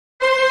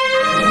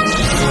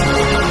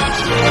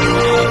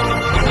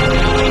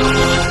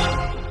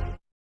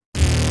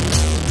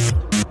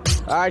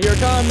Alright, here it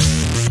comes.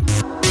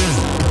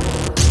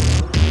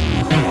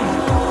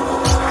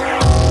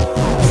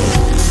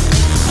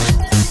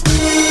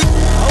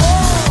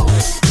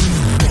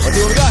 Let's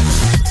see what we got.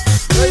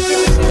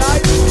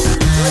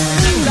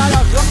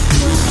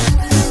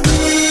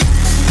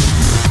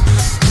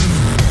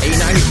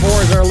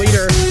 A94 is our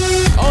leader.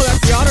 Oh, that's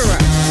the auto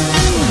rack.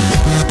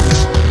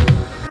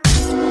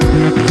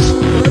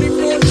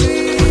 3014.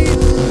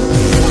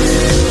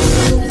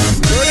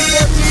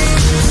 3014.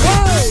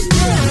 Whoa!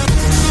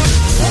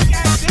 Look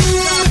at this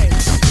guy.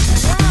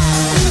 Wow.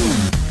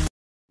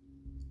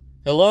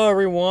 Hello,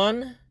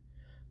 everyone.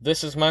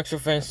 This is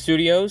Railfan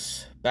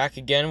Studios, back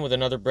again with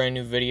another brand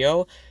new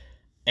video.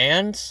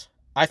 And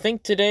I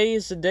think today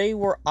is the day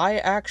where I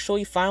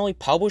actually finally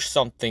publish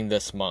something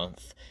this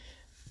month.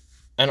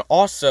 And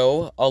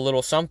also, a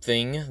little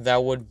something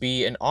that would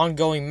be an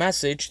ongoing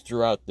message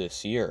throughout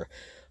this year.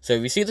 So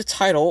if you see the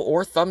title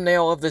or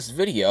thumbnail of this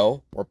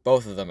video, or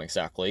both of them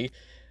exactly,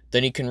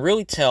 then you can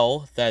really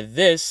tell that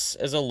this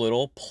is a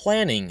little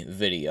planning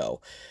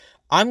video.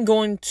 I'm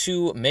going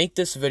to make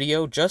this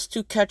video just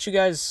to catch you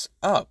guys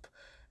up,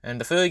 and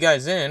to fill you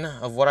guys in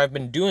of what I've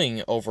been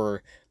doing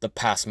over the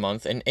past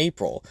month in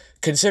April.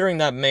 Considering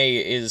that May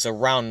is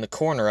around the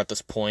corner at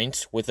this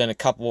point, within a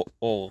couple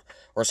or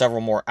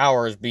several more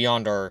hours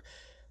beyond our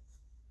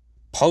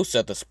post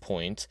at this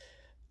point,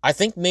 I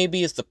think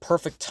maybe it's the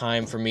perfect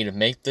time for me to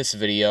make this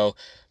video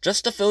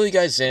just to fill you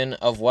guys in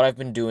of what I've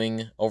been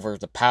doing over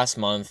the past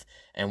month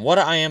and what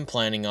I am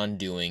planning on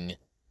doing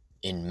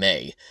in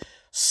May.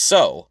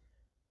 So,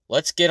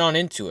 let's get on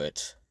into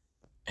it.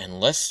 And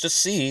let's just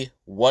see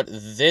what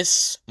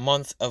this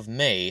month of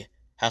May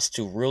has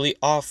to really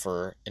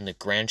offer in the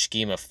grand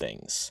scheme of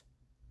things.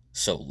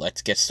 So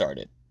let's get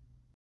started.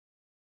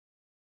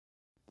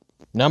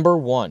 Number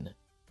 1.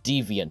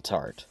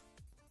 Deviantart.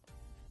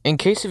 In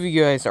case of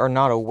you guys are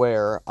not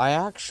aware, I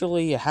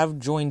actually have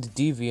joined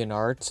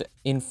Deviantart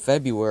in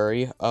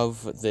February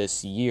of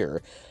this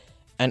year.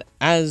 And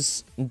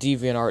as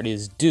Deviantart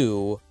is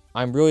due,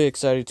 I'm really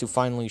excited to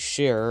finally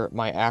share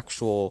my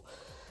actual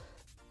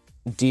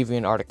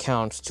DeviantArt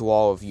account to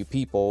all of you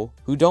people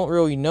who don't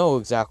really know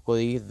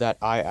exactly that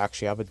I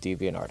actually have a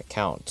DeviantArt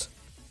account.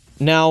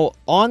 Now,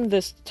 on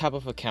this type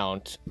of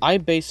account, I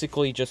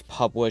basically just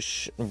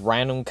publish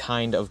random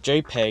kind of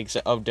JPEGs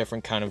of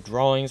different kind of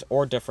drawings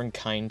or different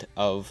kind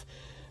of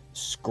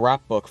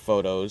scrapbook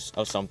photos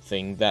of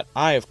something that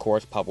I, of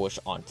course, publish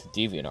onto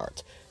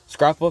DeviantArt.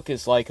 Scrapbook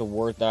is like a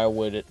word that I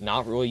would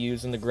not really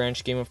use in the grand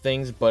scheme of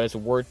things, but it's a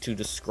word to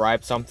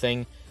describe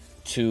something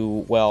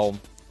to, well,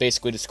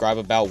 basically describe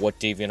about what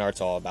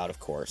DeviantArt's all about, of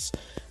course.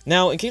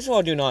 Now, in case you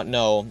all do not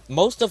know,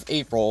 most of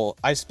April,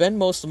 I spend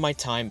most of my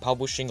time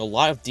publishing a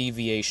lot of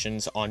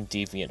deviations on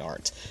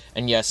DeviantArt.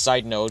 And yes,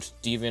 side note,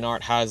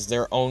 DeviantArt has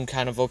their own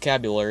kind of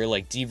vocabulary,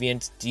 like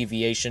deviant,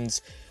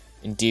 deviations,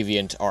 and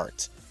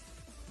DeviantArt.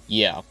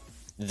 Yeah,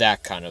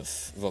 that kind of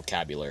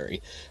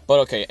vocabulary. But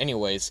okay,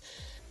 anyways,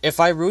 if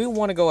I really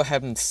want to go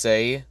ahead and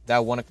say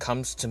that when it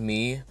comes to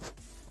me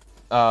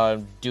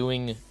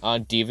doing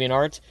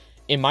DeviantArt,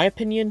 in my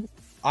opinion,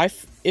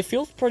 it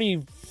feels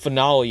pretty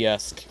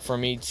finale-esque for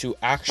me to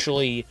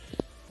actually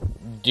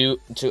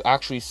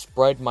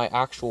spread my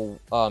actual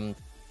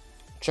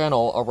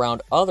channel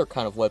around other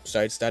kind of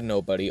websites that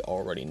nobody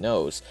already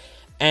knows.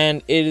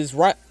 And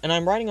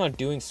I'm writing on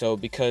doing so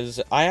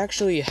because I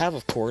actually have,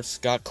 of course,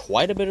 got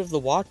quite a bit of the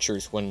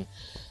watchers when,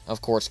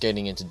 of course,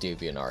 getting into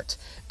DeviantArt.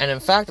 And in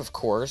fact, of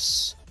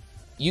course,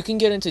 you can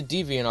get into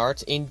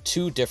DeviantArt in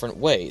 2 different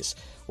ways,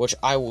 which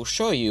I will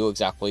show you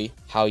exactly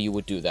how you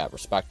would do that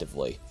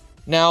respectively.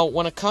 Now,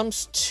 when it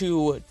comes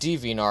to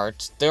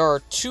DeviantArt, there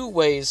are 2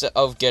 ways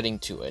of getting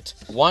to it.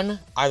 1,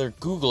 either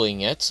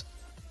Googling it,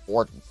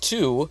 or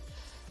 2,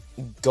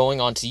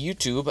 going onto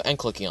YouTube and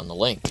clicking on the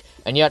link.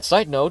 And yet,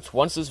 side note,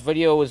 once this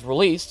video is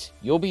released,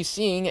 you'll be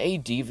seeing a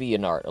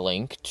DeviantArt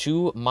link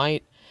to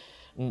my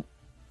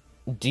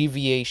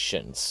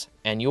deviations.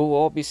 And you'll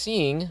all be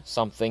seeing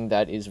something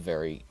that is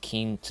very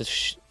keen to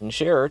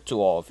share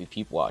to all of you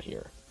people out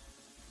here.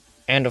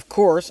 And of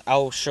course,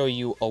 I'll show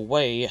you a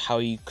way how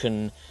you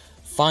can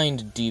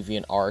find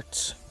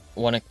DeviantArt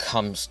when it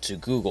comes to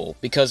Google,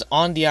 because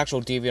on the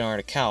actual DeviantArt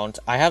account,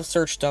 I have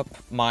searched up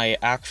my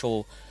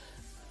actual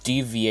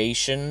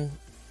deviation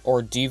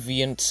or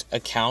deviant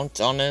account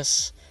on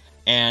this,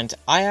 and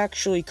I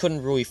actually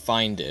couldn't really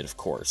find it, of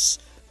course.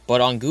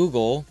 But on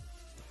Google,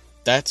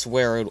 that's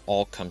where it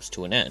all comes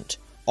to an end.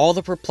 All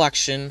the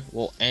perplexion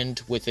will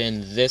end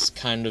within this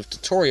kind of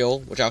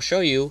tutorial, which I'll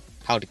show you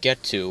how to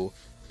get to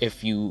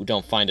if you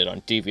don't find it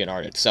on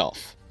DeviantArt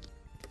itself.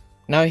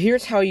 Now,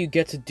 here's how you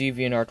get to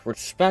DeviantArt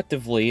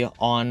respectively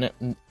on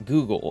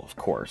Google, of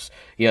course.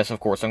 Yes, of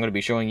course, I'm going to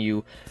be showing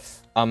you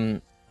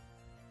the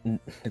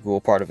Google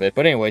part of it.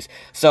 But anyways,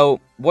 so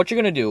what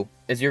you're going to do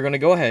is you're going to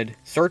go ahead,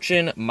 search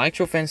in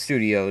Railfan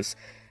Studios,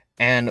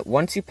 and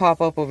once you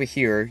pop up over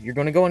here, you're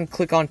going to go and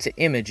click onto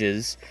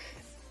Images,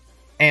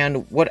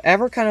 and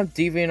whatever kind of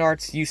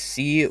DeviantArts you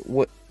see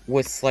with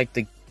like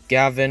the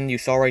Gavin you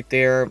saw right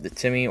there, the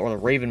Timmy, or the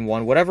Raven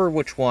one, whatever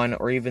which one,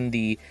 or even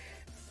the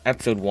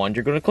episode 1,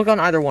 you're going to click on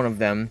either one of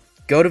them,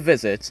 go to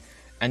Visits,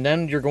 and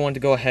then you're going to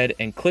go ahead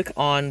and click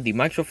on the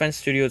Railfan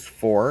Studios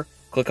 4,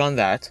 click on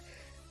that,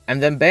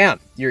 and then bam,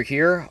 you're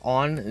here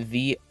on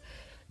the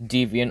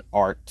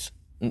Deviantart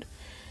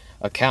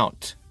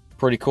account.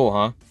 Pretty cool,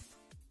 huh?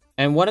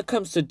 And when it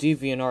comes to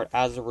Deviantart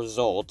as a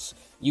result,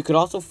 you could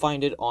also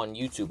find it on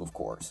YouTube, of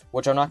course,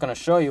 which I'm not going to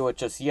show you it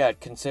just yet,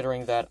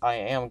 considering that I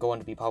am going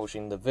to be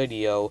publishing the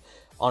video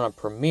on a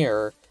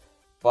premiere,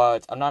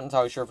 but I'm not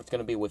entirely sure if it's going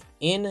to be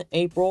within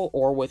April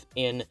or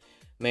within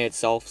May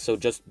itself, so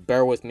just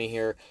bear with me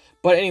here.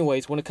 But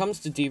anyways, when it comes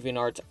to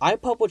Deviantart, I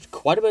published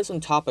quite a bit of some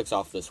topics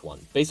off this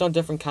one, based on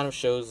different kind of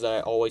shows that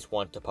I always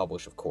want to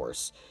publish, of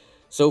course.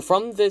 So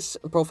from this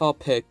profile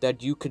pic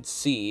that you could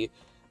see,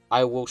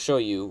 I will show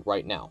you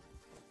right now.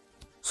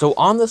 So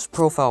on this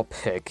profile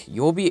pic,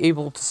 you'll be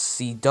able to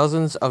see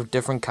dozens of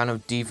different kind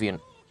of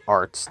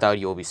Deviantarts that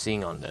you'll be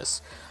seeing on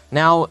this.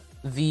 Now,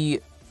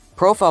 the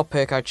profile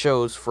pic I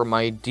chose for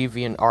my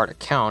Deviantart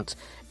account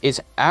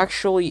is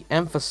actually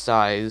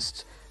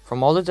emphasized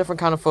from all the different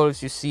kind of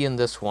photos you see in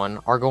this one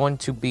are going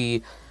to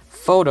be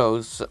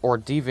photos or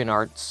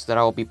Deviantarts that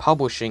I will be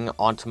publishing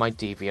onto my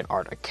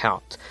Deviantart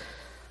account.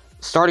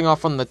 Starting off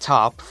from the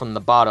top, from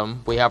the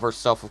bottom, we have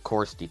ourselves, of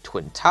course, the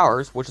Twin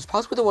Towers, which is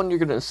possibly the one you're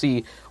going to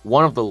see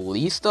one of the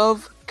least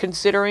of,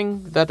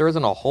 considering that there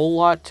isn't a whole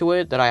lot to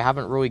it that I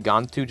haven't really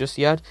gone to just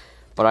yet,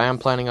 but I am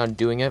planning on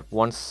doing it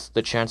once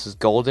the chance is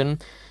golden.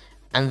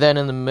 And then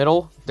in the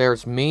middle,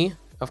 there's me,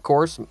 of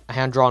course,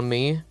 hand-drawn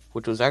me,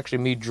 which was actually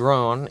me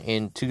drawn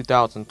in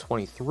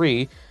 2023,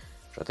 which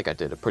I think I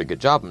did a pretty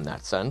good job in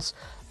that sense.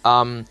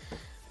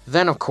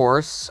 Then, of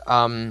course,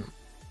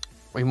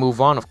 we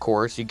move on, of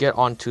course, you get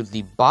onto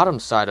the bottom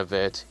side of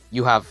it,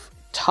 you have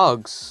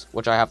Tugs,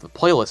 which I have the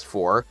playlist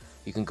for,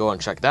 you can go and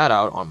check that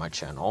out on my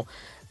channel,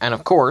 and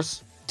of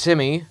course,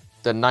 Timmy,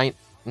 the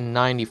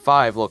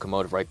 995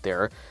 locomotive right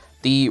there,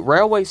 the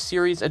Railway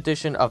Series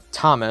edition of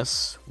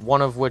Thomas,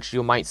 one of which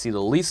you might see the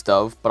least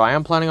of, but I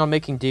am planning on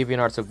making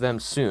Deviantarts of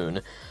them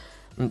soon,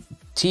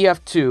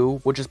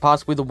 TF2, which is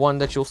possibly the one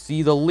that you'll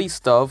see the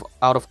least of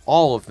out of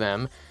all of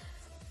them.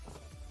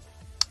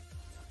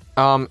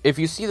 If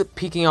you see the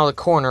peeking out of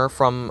the corner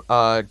from,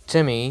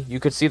 Timmy,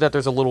 you could see that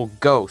there's a little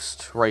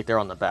ghost right there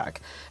on the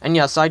back. And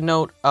yeah, side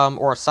note,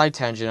 or a side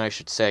tangent, I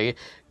should say,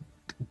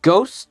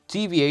 ghost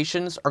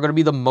deviations are going to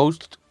be the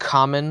most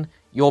common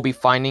you'll be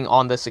finding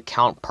on this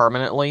account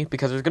permanently,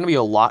 because there's going to be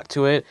a lot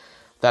to it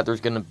that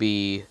there's going to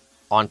be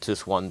onto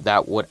this one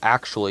that would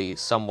actually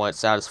somewhat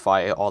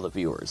satisfy all the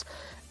viewers.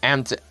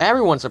 And to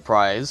everyone's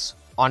surprise,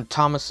 on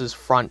Thomas's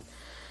front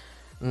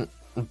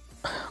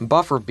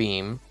buffer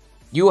beam,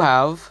 you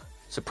have,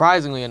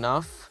 surprisingly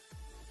enough,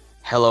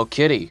 Hello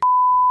Kitty.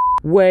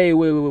 Wait,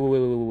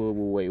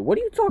 what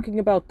are you talking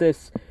about,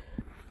 this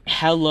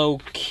Hello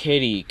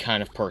Kitty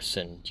kind of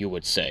person, you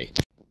would say?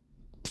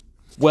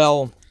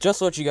 Well, just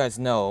to let you guys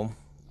know,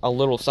 a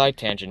little side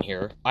tangent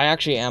here, I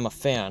actually am a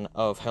fan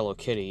of Hello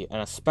Kitty,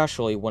 and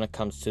especially when it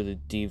comes to the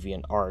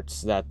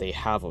Deviantarts that they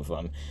have of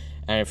them.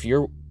 And if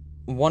you're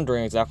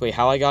wondering exactly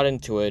how I got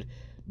into it,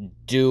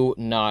 do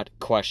not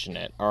question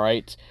it,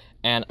 alright?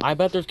 And I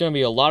bet there's going to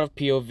be a lot of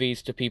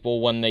POVs to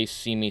people when they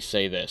see me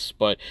say this,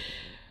 but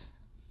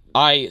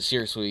I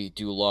seriously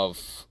do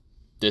love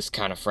this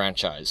kind of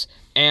franchise.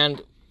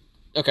 And,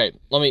 okay,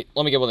 let me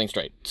get one thing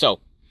straight. So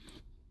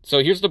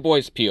here's the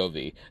boys'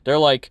 POV. They're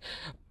like,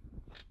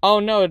 oh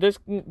no, this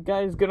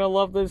guy's gonna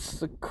love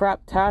this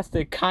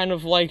craptastic kind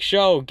of like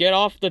show. Get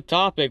off the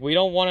topic. We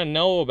don't want to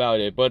know about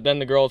it. But then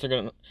the girls are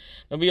gonna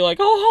be like,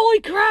 oh, holy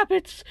crap,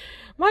 it's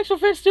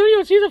Railfan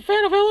Studios. He's a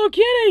fan of Hello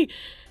Kitty.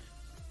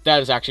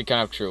 That is actually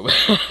kind of true.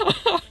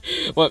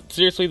 But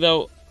seriously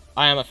though,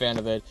 I am a fan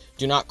of it.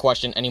 Do not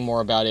question any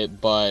more about it,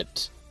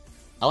 but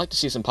I like to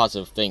see some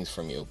positive things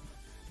from you.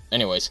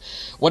 Anyways,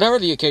 whatever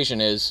the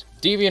occasion is,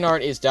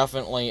 Deviantart is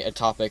definitely a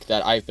topic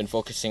that I've been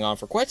focusing on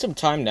for quite some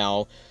time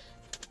now,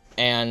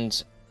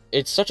 and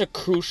it's such a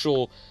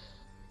crucial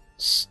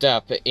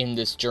step in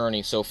this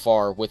journey so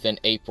far within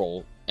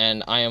April,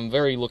 and I am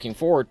very looking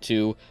forward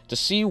to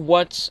see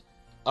what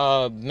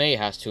May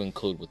has to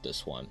include with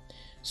this one.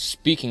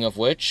 Speaking of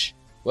which,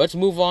 let's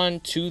move on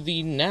to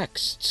the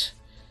next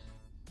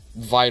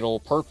vital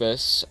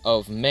purpose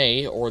of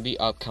May, or the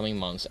upcoming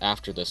months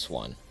after this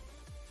one.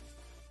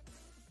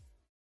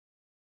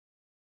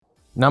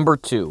 Number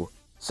 2,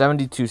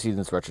 72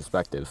 Seasons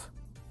Retrospective.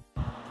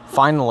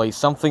 Finally,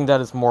 something that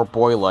is more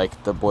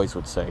boy-like, the boys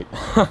would say.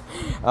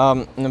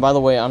 And by the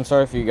way, I'm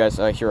sorry if you guys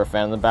hear a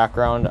fan in the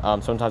background.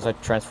 Sometimes I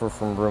transfer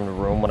from room to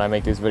room when I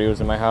make these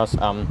videos in my house.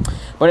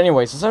 But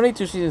anyways, the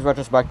 72 Seasons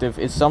Retrospective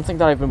is something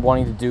that I've been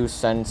wanting to do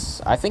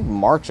since, I think,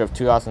 March of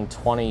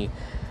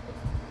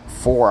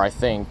 2024, I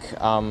think.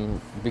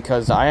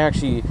 Because I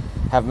actually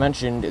have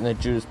mentioned in the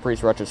Judas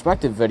Priest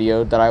retrospective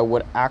video that I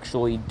would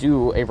actually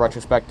do a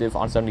retrospective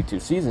on 72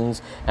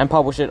 Seasons and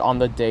publish it on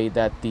the day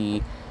that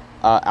the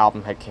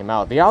album had came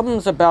out. The album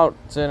is about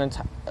an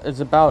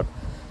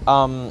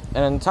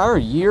entire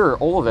year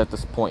old at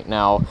this point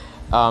now,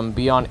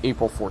 beyond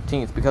April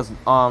 14th, because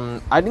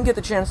I didn't get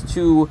the chance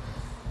to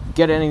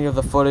get any of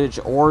the footage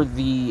or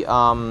the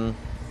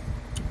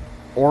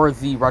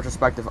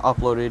retrospective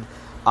uploaded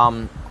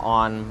on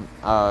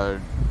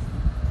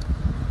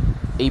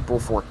April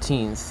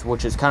 14th,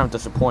 which is kind of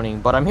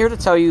disappointing. But I'm here to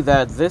tell you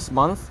that this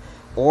month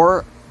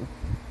or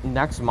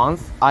next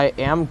month, I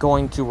am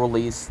going to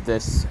release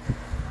this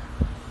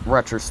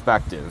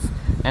retrospective.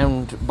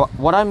 And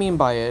what I mean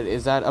by it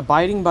is that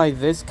abiding by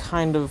this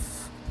kind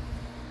of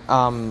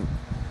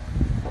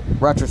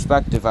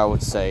retrospective, I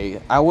would say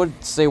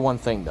one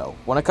thing though.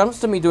 When it comes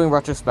to me doing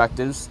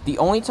retrospectives, the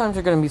only times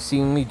you're going to be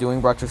seeing me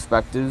doing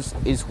retrospectives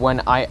is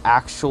when I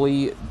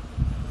actually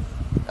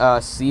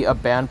see a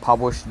band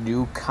publish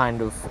new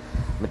kind of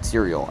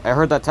material. I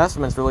heard that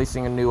Testament's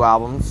releasing a new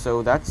album,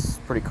 so that's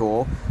pretty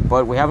cool,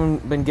 but we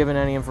haven't been given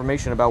any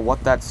information about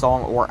what that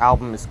song or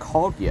album is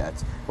called yet.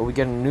 But we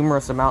get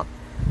numerous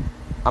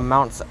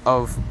amounts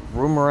of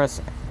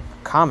rumorous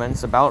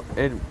comments about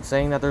it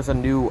saying that there's a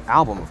new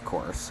album, of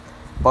course.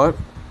 But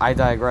I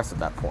digress at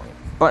that point.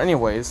 But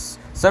anyways,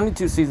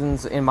 72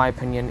 Seasons, in my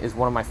opinion, is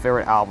one of my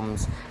favorite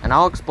albums, and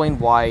I'll explain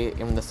why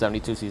in the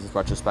 72 Seasons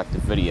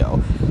retrospective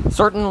video.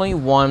 Certainly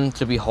one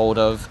to behold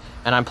of,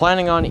 and I'm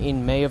planning on,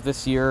 in May of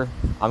this year,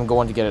 I'm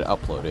going to get it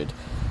uploaded.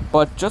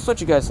 But just to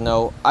let you guys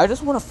know, I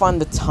just want to find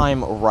the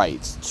time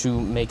right to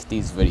make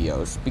these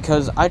videos,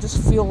 because I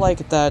just feel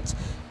like that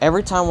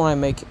every time when I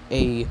make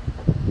a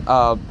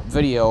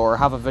video or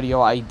have a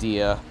video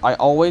idea, I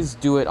always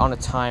do it on a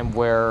time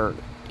where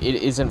it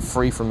isn't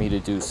free for me to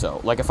do so.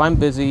 Like, if I'm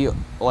busy,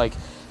 like,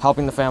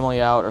 helping the family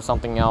out or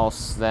something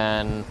else,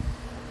 then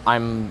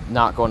I'm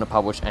not going to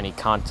publish any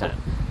content.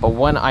 But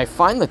when I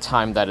find the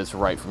time that is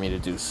right for me to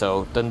do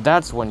so, then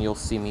that's when you'll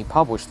see me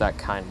publish that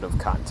kind of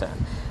content.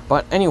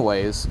 But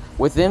anyways,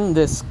 within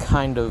this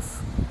kind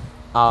of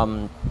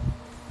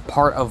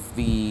part of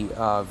the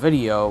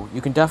video, you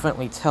can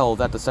definitely tell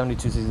that the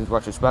 72 Seasons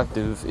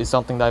retrospective is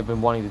something that I've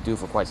been wanting to do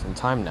for quite some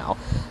time now.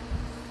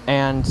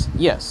 And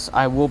yes,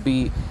 I will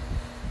be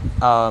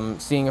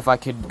seeing if I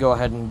could go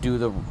ahead and do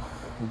the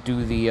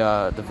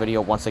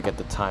video once I get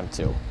the time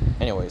to.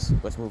 Anyways,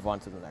 let's move on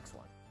to the next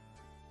one.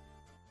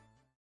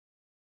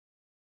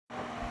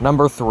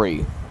 Number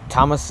 3,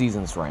 Thomas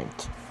Seasons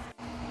Ranked.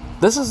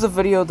 This is a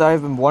video that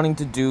I've been wanting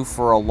to do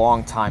for a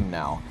long time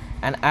now,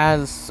 and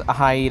as a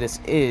hiatus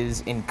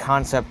is in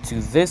concept to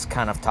this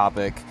kind of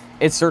topic,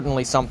 it's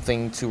certainly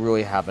something to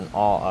really have an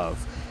awe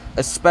of,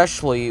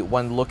 especially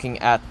when looking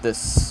at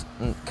this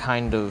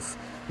kind of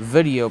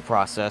video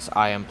process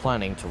I am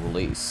planning to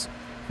release.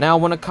 Now,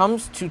 when it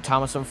comes to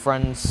Thomas and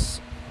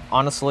Friends,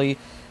 honestly,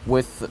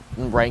 with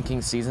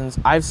ranking seasons,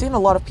 I've seen a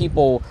lot of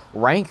people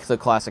rank the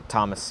classic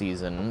Thomas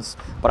seasons,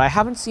 but I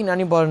haven't seen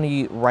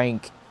anybody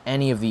rank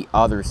any of the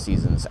other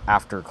seasons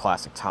after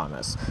classic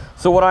Thomas.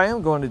 So what I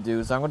am going to do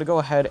is I'm going to go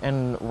ahead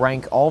and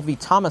rank all the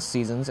Thomas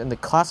seasons in the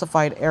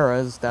classified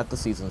eras that the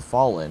seasons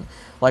fall in.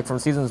 Like from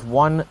seasons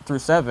 1 through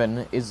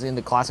 7 is in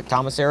the classic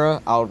Thomas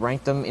era, I'll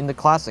rank them in the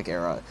classic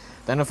era.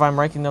 Then if I'm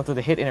ranking them through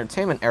the hit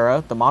entertainment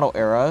era, the model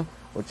era,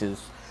 which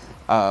is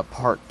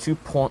part 2,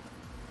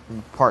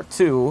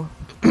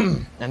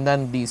 and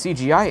then the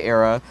CGI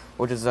era,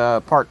 which is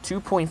part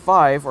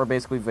 2.5, or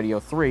basically video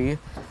 3,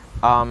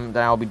 then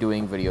I'll be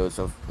doing videos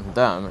of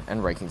them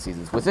and ranking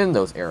seasons within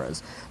those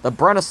eras. The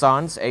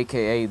Renaissance,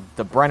 aka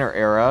the Brenner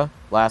era,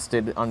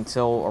 lasted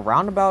until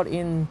around about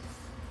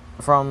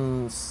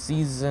from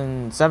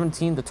season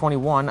 17 to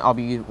 21, I'll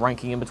be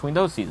ranking in between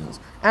those seasons.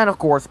 And of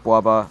course,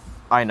 Bubba.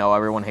 I know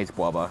everyone hates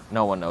Bubba.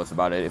 No one knows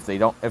about it if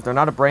they're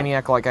not a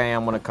brainiac like I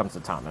am when it comes to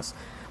Thomas.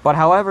 But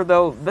however,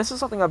 though, this is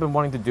something I've been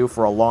wanting to do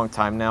for a long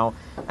time now,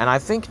 and I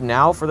think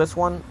now for this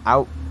one,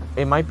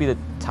 it might be the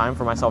time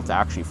for myself to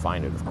actually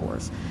find it, of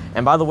course.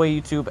 And by the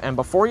way, YouTube, and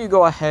before you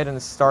go ahead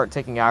and start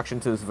taking action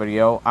to this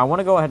video, I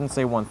want to go ahead and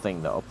say one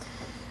thing, though.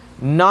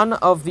 None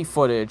of the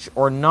footage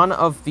or none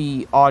of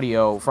the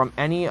audio from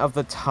any of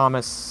the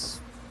Thomas-owned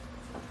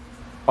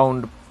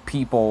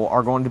people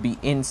are going to be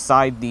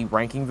inside the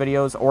ranking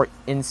videos or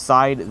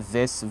inside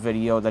this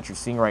video that you're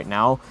seeing right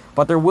now,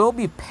 but there will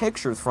be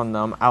pictures from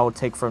them I will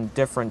take from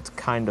different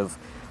kind of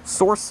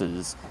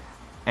sources,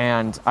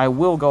 and I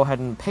will go ahead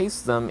and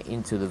paste them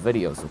into the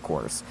videos, of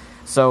course.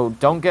 So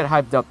don't get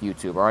hyped up,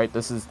 YouTube, alright?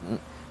 This is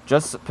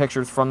just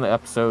pictures from the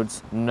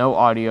episodes, no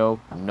audio,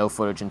 no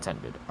footage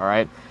intended,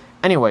 alright?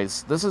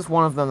 Anyways, this is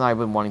one of them that I've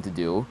been wanting to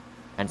do,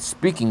 and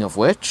speaking of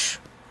which,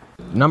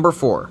 number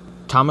 4,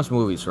 Thomas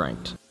Movies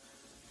Ranked.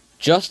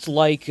 Just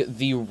like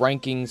the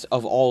rankings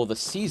of all of the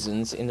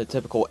seasons in the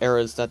typical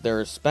eras that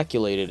they're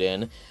speculated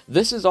in,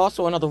 this is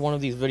also another one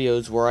of these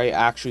videos where I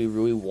actually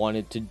really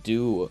wanted to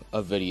do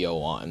a video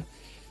on.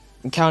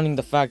 Counting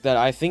the fact that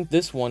I think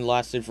this one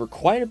lasted for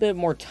quite a bit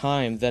more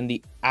time than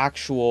the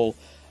actual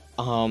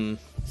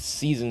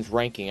seasons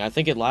ranking. I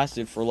think it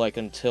lasted for like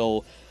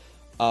until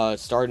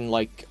starting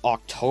like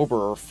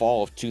October or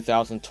fall of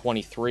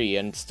 2023,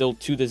 and still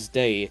to this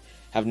day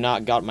have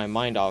not got my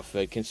mind off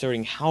of it,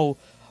 considering how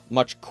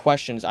much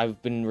questions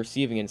I've been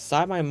receiving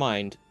inside my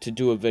mind to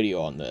do a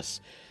video on this.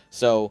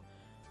 So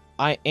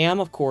I am,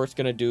 of course,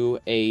 going to do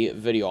a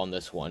video on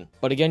this one.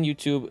 But again,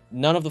 YouTube,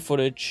 none of the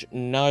footage,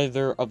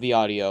 neither of the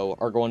audio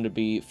are going to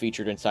be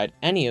featured inside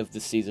any of the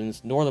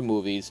seasons, nor the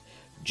movies,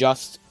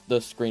 just the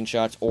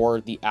screenshots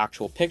or the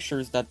actual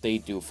pictures that they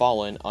do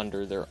fall in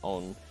under their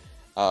own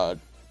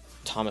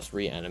Thomas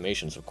Rhea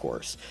animations, of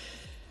course.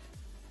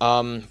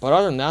 But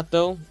other than that,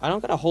 though, I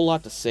don't got a whole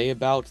lot to say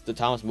about the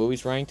Thomas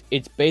movies ranked.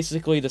 It's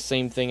basically the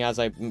same thing as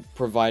I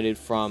provided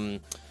from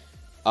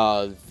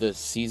the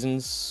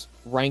Seasons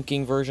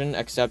ranking version,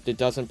 except it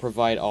doesn't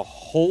provide a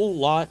whole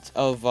lot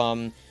of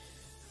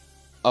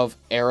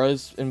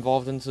eras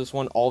involved in this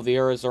one. All the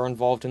eras are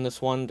involved in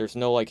this one. There's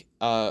no, like,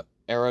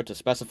 era to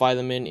specify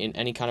them in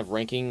any kind of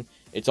ranking.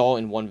 It's all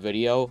in one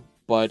video.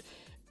 But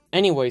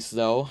anyways,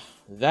 though,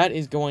 that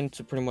is going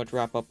to pretty much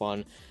wrap up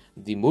on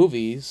the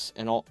movies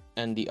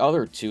and the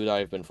other two that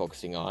I've been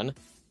focusing on.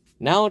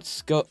 Now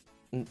let's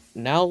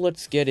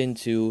get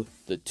into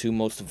the two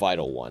most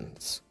vital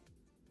ones.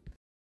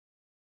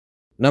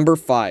 Number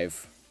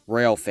 5,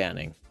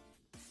 Railfanning.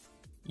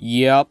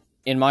 Yep,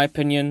 in my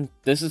opinion,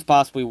 this is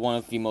possibly one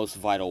of the most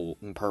vital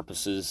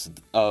purposes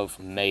of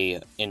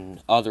May in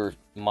other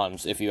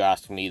months, if you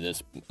ask me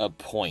this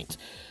point.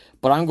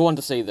 But I'm going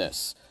to say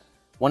this.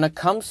 When it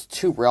comes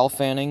to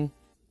Railfanning,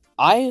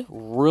 I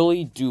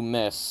really do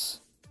miss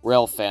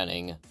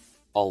Railfanning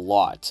a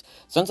lot.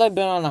 Since I've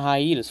been on a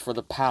hiatus for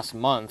the past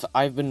month,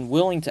 I've been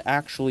willing to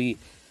actually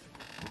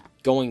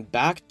going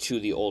back to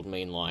the old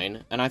main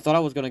line, and I thought I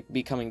was going to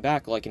be coming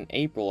back like in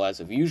April as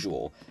of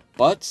usual,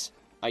 but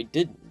I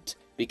didn't,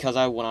 because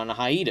I went on a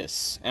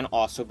hiatus, and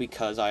also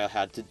because I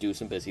had to do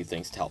some busy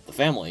things to help the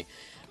family.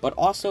 But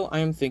also, I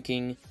am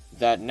thinking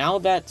that now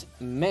that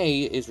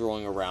May is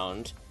rolling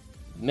around,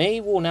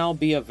 May will now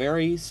be a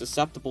very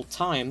susceptible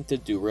time to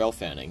do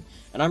Railfanning,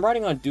 and I'm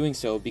writing on doing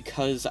so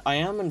because I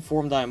am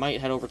informed that I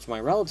might head over to my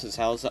relative's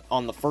house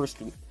on the first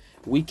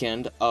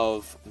weekend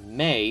of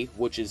May,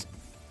 which is,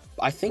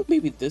 I think,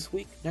 maybe this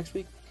week, next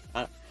week,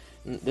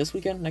 this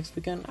weekend, next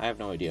weekend, I have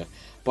no idea,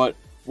 but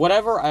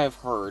whatever I have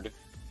heard,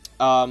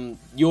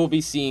 you'll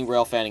be seeing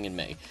Railfanning in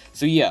May.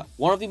 So yeah,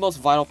 one of the most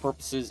vital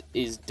purposes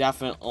is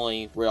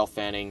definitely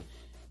Railfanning.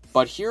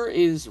 But here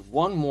is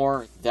one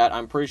more that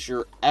I'm pretty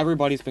sure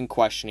everybody's been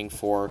questioning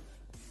for.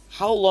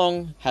 How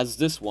long has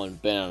this one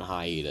been on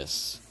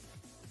hiatus?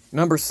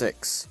 Number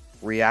 6,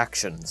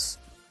 reactions.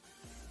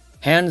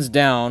 Hands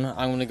down,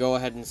 I'm going to go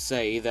ahead and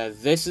say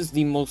that this is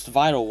the most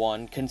vital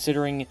one,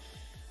 considering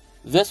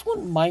this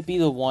one might be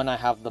the one I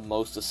have the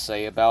most to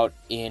say about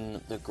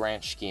in the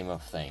grand scheme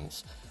of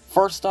things.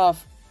 First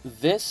off,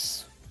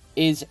 this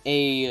is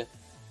a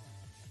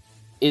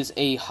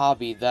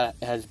hobby that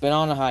has been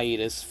on a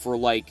hiatus for,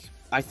 like,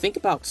 I think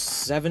about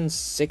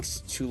 6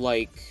 to,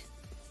 like,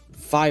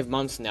 5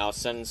 months now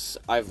since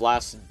I've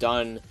last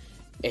done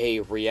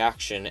a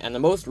reaction, and the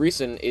most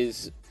recent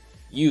is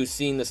you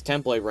seeing this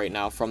template right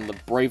now from the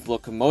Brave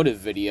Locomotive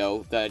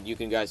video that you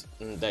guys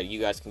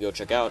can go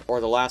check out,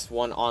 or the last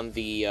one on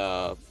the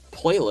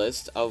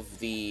playlist of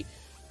the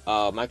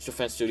Micro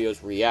Defense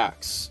Studios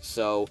Reacts.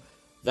 So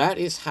that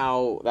is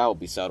how that will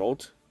be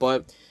settled.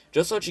 But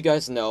just to let you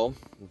guys know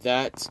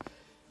that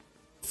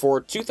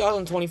for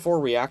 2024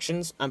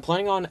 reactions, I'm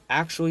planning on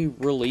actually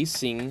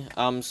releasing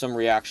some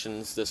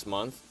reactions this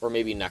month, or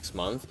maybe next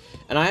month,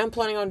 and I am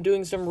planning on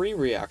doing some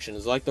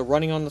re-reactions, like the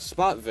Running on the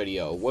Spot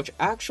video, which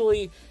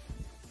actually,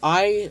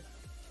 I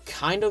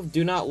kind of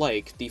do not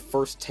like the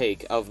first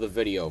take of the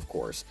video, of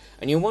course.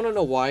 And you want to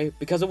know why?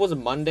 Because it was a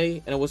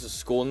Monday, and it was a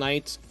school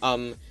night,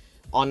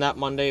 on that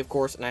Monday, of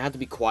course, and I had to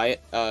be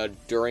quiet,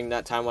 during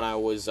that time when I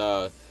was,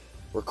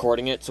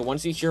 recording it. So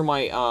once you hear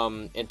my,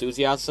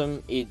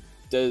 enthusiasm, it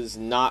does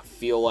not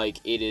feel like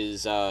it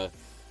is,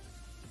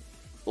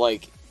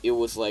 like, it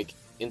was, like,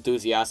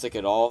 enthusiastic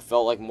at all. It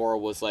felt like more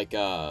was, like,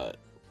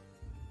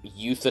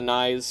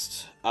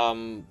 euthanized,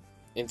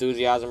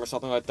 enthusiasm or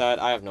something like that.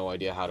 I have no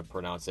idea how to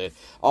pronounce it.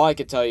 All I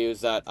can tell you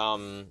is that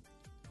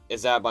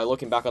by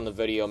looking back on the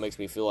video, it makes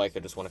me feel like I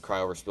just want to cry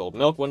over spilled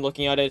milk when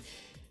looking at it.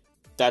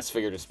 That's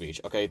figurative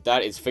speech, okay?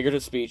 That is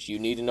figurative speech. You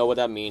need to know what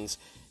that means.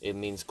 It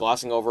means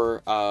glossing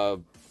over,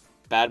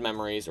 bad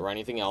memories or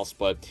anything else,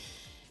 but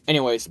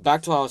anyways,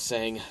 back to what I was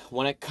saying.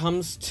 When it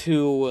comes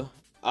to,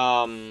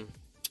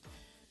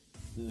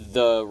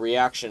 the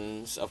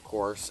reactions, of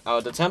course,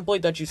 the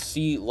template that you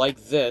see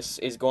like this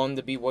is going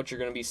to be what you're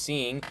going to be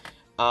seeing,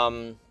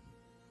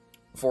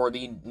 for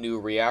the new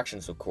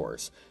reactions, of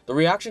course. The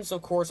reactions,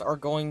 of course, are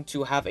going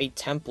to have a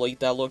template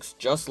that looks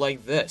just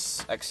like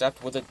this,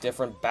 except with a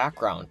different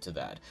background to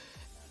that.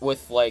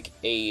 With, like,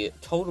 a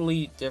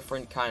totally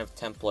different kind of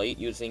template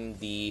using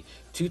the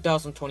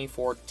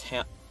 2024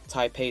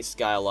 Taipei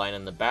skyline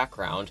in the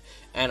background,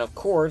 and of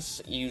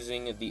course,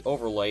 using the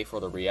overlay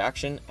for the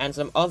reaction, and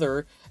some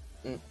other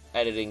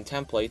editing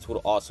templates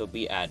will also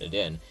be added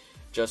in,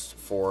 just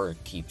for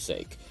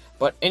keepsake.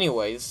 But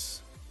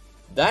anyways,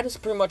 that is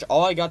pretty much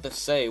all I got to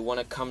say when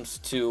it comes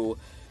to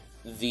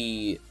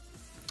the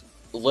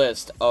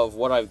list of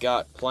what I've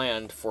got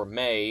planned for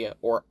May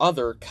or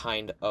other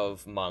kind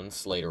of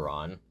months later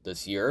on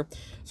this year.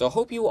 So I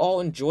hope you all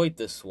enjoyed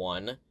this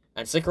one,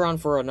 and stick around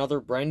for another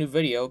brand new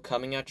video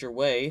coming at your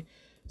way.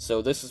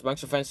 So this is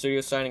Railfan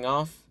Studios signing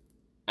off,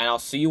 and I'll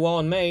see you all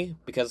in May,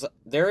 because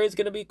there is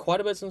going to be quite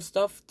a bit of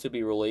stuff to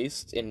be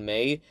released in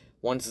May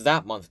once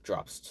that month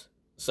drops.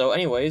 So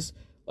anyways,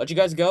 let you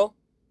guys go,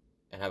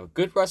 and have a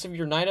good rest of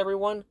your night,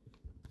 everyone,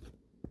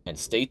 and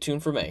stay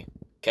tuned for May.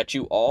 Catch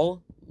you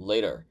all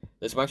later.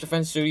 This is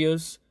Railfan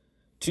Studios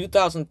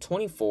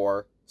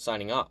 2024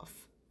 signing off.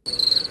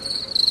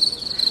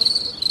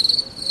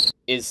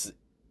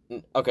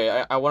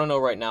 Okay, I want to know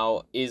right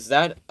now, is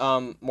that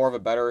more of a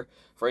better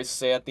phrase to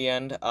say at the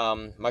end?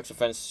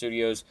 Railfan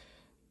Studios,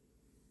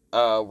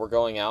 we're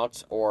going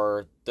out,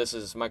 or this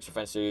is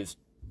Railfan Studios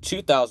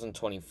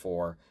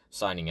 2024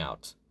 signing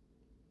out?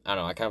 I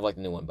don't know, I kind of like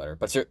the new one better.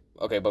 But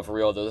okay, but for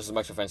real though, this is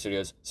Railfan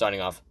Studios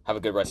signing off. Have a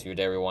good rest of your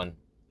day, everyone,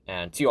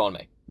 and see you all in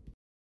May.